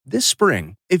This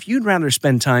spring, if you'd rather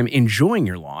spend time enjoying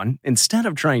your lawn instead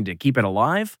of trying to keep it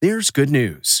alive, there's good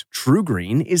news. True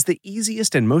Green is the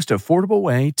easiest and most affordable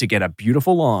way to get a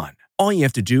beautiful lawn. All you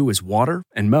have to do is water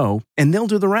and mow, and they'll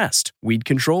do the rest. Weed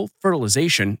control,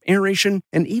 fertilization, aeration,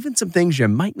 and even some things you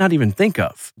might not even think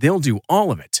of. They'll do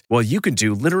all of it, while you can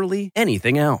do literally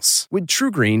anything else. With True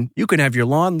Green, you can have your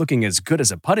lawn looking as good as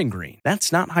a putting green.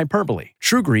 That's not hyperbole.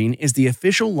 True Green is the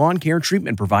official lawn care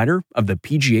treatment provider of the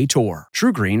PGA Tour.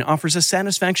 True Green offers a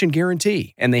satisfaction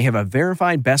guarantee, and they have a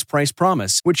verified best price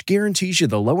promise, which guarantees you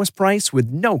the lowest price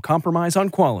with no compromise on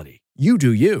quality. You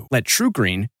do you. Let True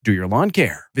Green do your lawn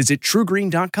care. Visit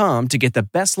truegreen.com to get the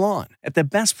best lawn at the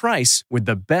best price with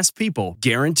the best people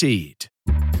guaranteed.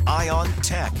 Eye on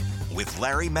Tech with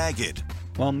Larry Magid.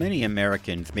 While many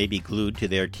Americans may be glued to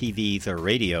their TVs or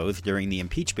radios during the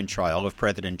impeachment trial of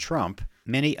President Trump,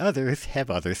 many others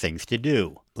have other things to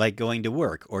do, like going to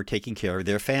work or taking care of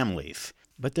their families.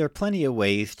 But there are plenty of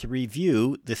ways to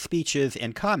review the speeches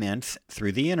and comments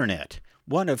through the internet.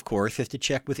 One, of course, is to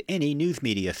check with any news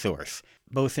media source,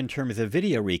 both in terms of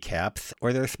video recaps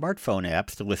or their smartphone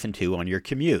apps to listen to on your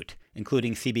commute,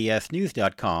 including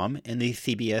CBSNews.com and the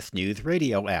CBS News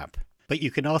radio app. But you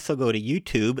can also go to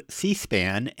YouTube,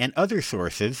 C-SPAN, and other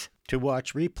sources to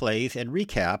watch replays and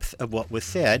recaps of what was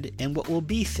said and what will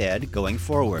be said going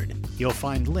forward. You'll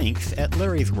find links at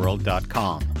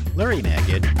larrysworld.com. Larry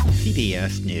Magid,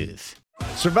 CBS News.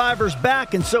 Survivor's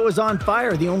back, and so is On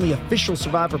Fire, the only official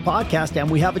Survivor podcast, and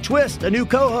we have a twist, a new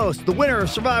co-host, the winner of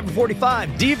Survivor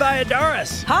 45, Dee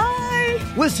Valladares. Hi!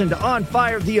 Listen to On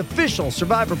Fire, the official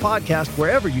Survivor podcast,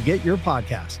 wherever you get your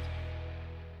podcast.